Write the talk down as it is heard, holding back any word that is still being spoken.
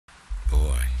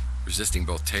Resisting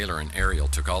both Taylor and Ariel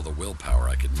took all the willpower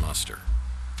I could muster.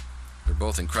 They're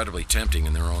both incredibly tempting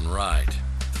in their own right.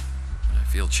 I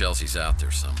feel Chelsea's out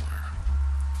there somewhere.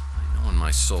 I know in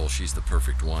my soul she's the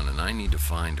perfect one, and I need to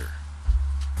find her.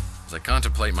 As I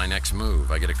contemplate my next move,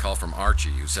 I get a call from Archie,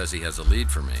 who says he has a lead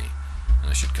for me, and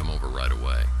I should come over right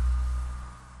away.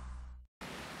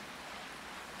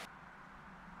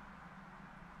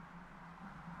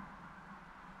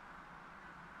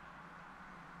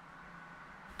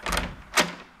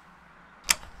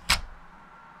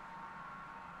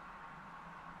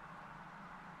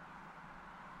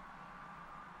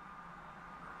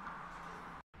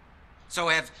 So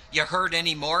have you heard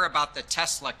any more about the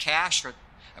Tesla cache or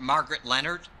Margaret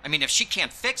Leonard? I mean, if she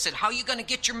can't fix it, how are you going to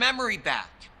get your memory back?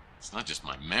 It's not just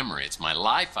my memory, it's my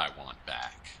life I want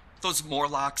back. Those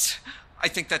Morlocks, I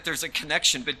think that there's a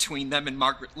connection between them and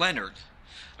Margaret Leonard.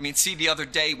 I mean, see, the other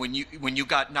day when you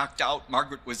got knocked out,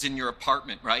 Margaret was in your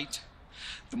apartment, right?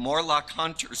 The Morlock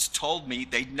hunters told me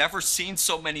they'd never seen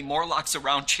so many Morlocks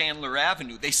around Chandler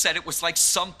Avenue. They said it was like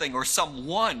something or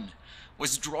someone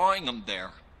was drawing them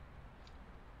there.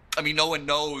 I mean, no one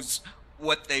knows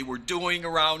what they were doing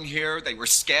around here. They were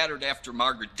scattered after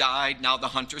Margaret died. Now the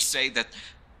hunters say that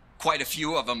quite a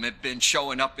few of them have been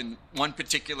showing up in one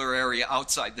particular area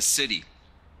outside the city.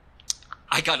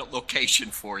 I got a location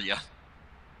for you.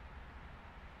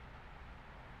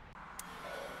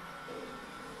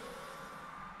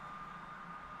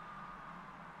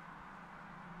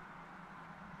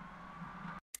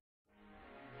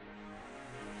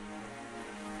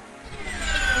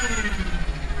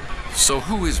 So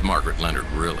who is Margaret Leonard,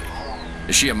 really?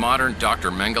 Is she a modern Dr.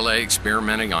 Mengele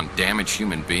experimenting on damaged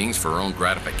human beings for her own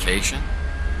gratification?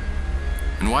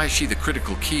 And why is she the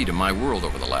critical key to my world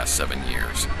over the last 7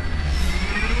 years?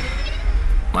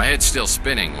 My head's still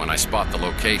spinning when I spot the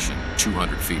location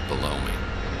 200 feet below me.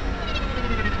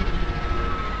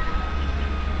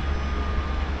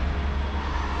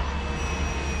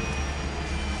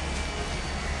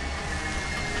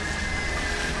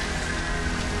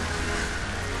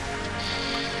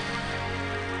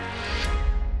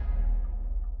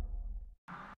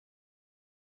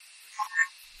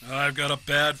 I've got a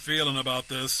bad feeling about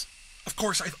this. Of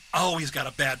course, I've always got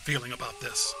a bad feeling about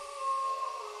this.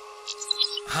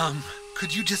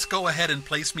 Could you just go ahead and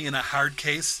place me in a hard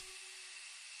case?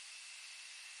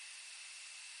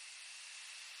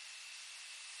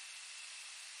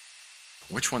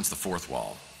 Which one's the fourth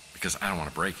wall? Because I don't want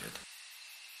to break it.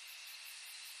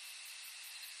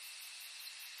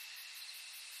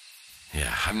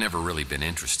 Yeah, I've never really been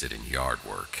interested in yard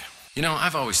work. You know,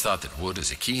 I've always thought that wood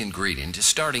is a key ingredient to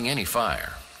starting any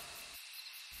fire.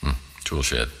 Tool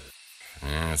shed.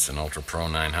 Yeah, it's an Ultra Pro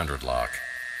 900 lock.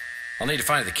 I'll need to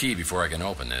find the key before I can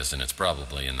open this, and it's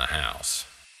probably in the house.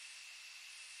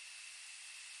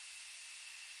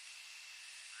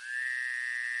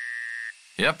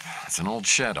 Yep, it's an old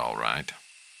shed, all right.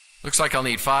 Looks like I'll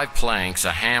need 5 planks,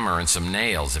 a hammer, and some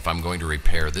nails if I'm going to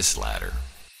repair this ladder.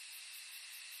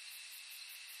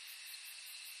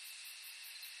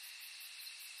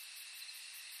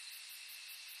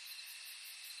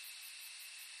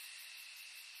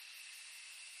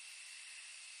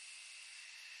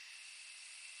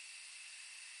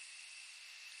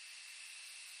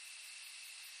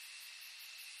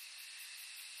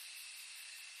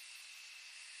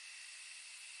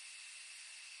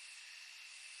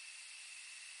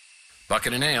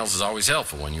 Bucket of nails is always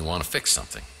helpful when you want to fix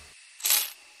something.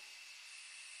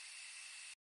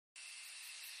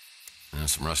 And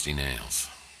some rusty nails.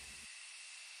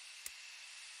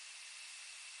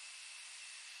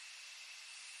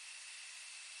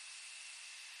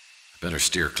 I better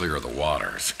steer clear of the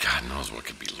waters. God knows what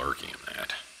could be lurking in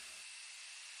that.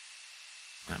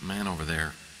 That man over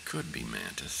there could be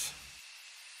Mantis.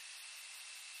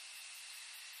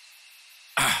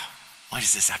 Why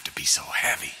does this have to be so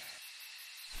heavy?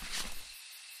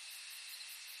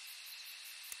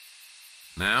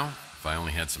 Now, if I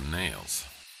only had some nails.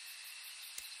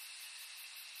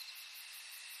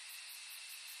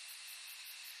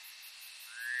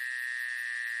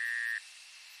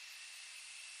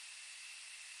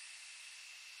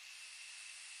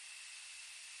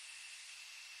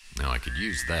 Now I could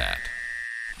use that.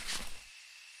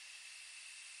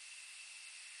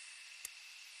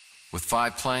 With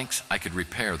 5 planks, I could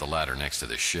repair the ladder next to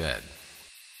the shed.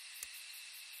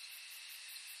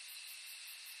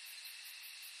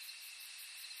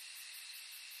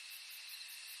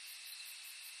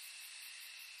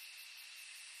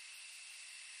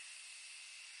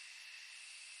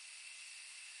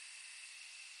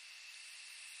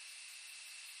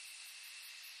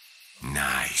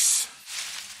 Nice.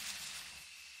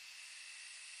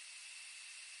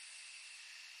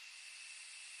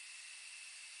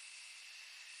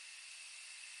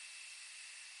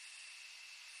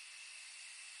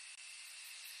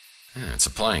 Yeah, it's a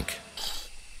plank.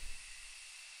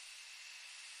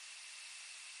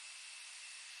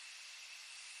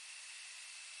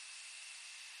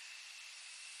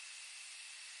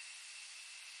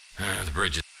 The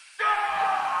bridge is...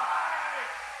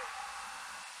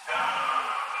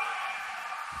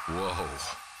 Whoa.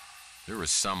 There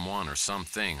was someone or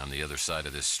something on the other side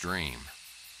of this stream.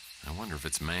 I wonder if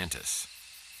it's Mantis.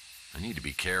 I need to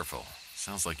be careful.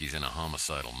 Sounds like he's in a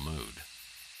homicidal mood.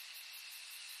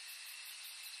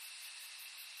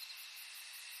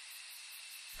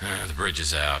 The bridge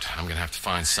is out. I'm gonna have to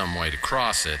find some way to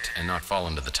cross it and not fall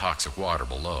into the toxic water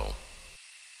below.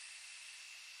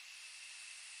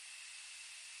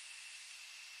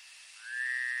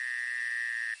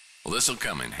 Well, this'll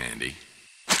come in handy.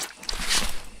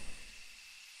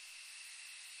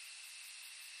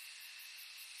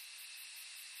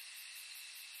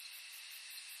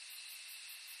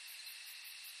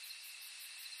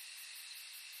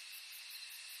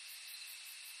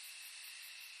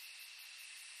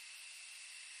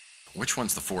 Which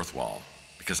one's the fourth wall?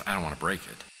 Because I don't want to break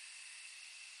it.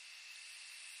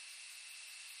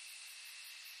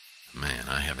 Man,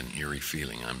 I have an eerie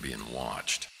feeling I'm being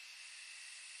watched.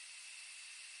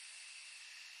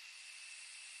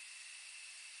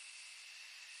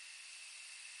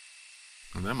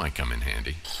 Well, that might come in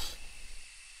handy.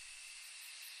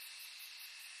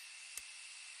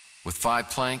 With 5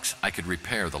 planks, I could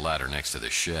repair the ladder next to the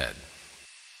shed.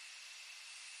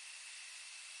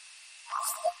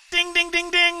 Ding, ding, ding,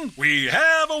 ding! We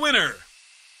have a winner!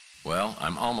 Well,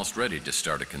 I'm almost ready to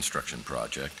start a construction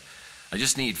project. I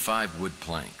just need 5 wood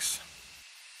planks.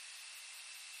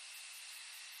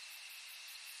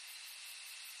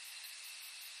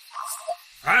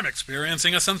 I'm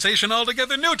experiencing a sensation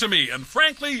altogether new to me, and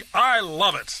frankly, I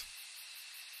love it.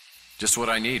 Just what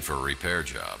I need for a repair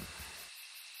job.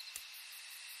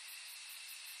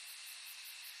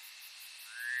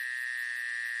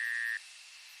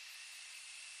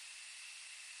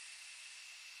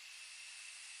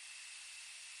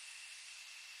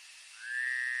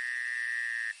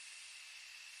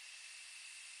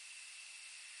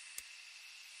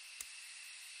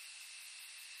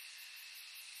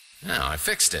 Now, I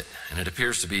fixed it, and it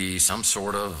appears to be some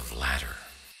sort of ladder.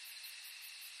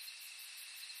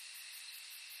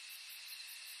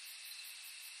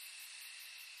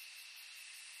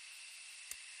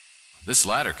 This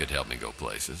ladder could help me go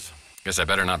places. Guess I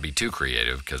better not be too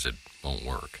creative, because it won't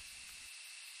work.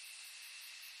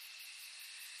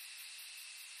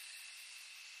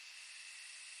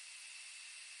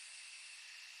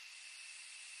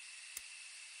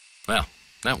 Well,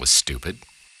 that was stupid.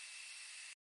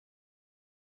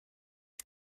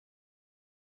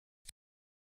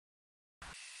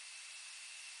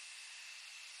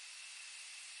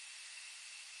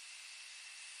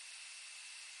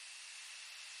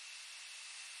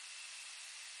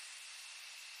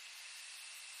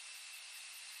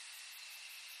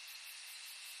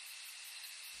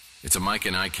 It's a Mike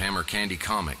and Ike Hammer Candy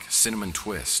comic, Cinnamon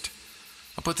Twist.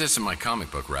 I'll put this in my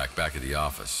comic book rack back at the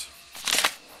office.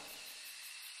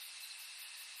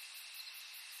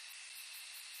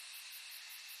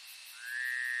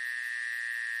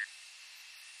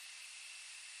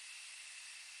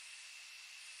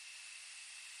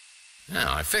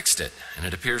 Now, I fixed it, and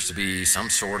it appears to be some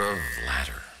sort of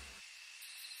ladder.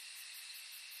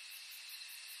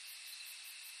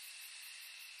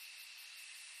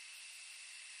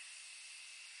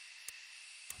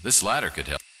 This ladder could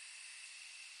help.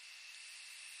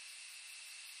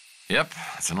 Yep,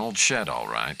 it's an old shed, all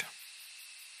right.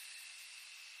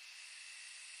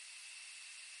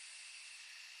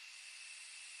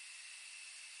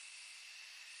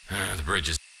 The bridge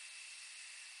is...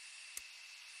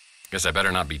 Guess I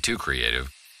better not be too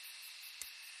creative.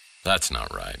 That's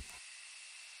not right.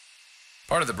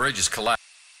 Part of the bridge is collapsed.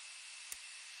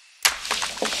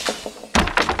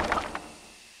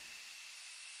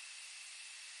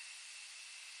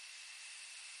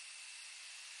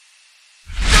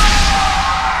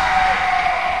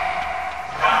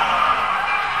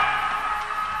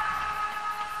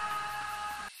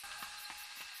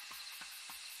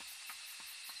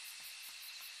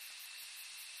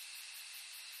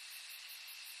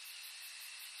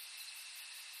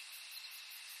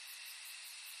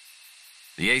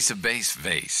 The Ace of Base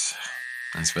vase.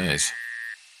 Nice vase.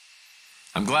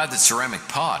 I'm glad that ceramic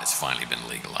pot has finally been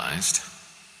legalized.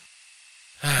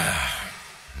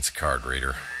 It's a card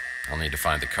reader. I'll need to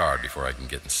find the card before I can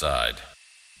get inside.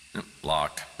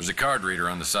 Locked. There's a card reader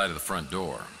on the side of the front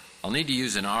door. I'll need to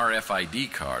use an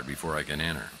RFID card before I can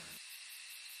enter.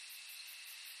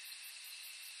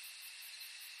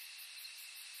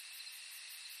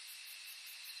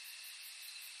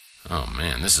 Oh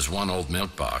man, this is one old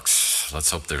milk box.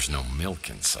 Let's hope there's no milk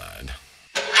inside.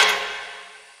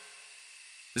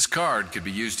 This card could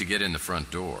be used to get in the front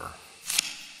door.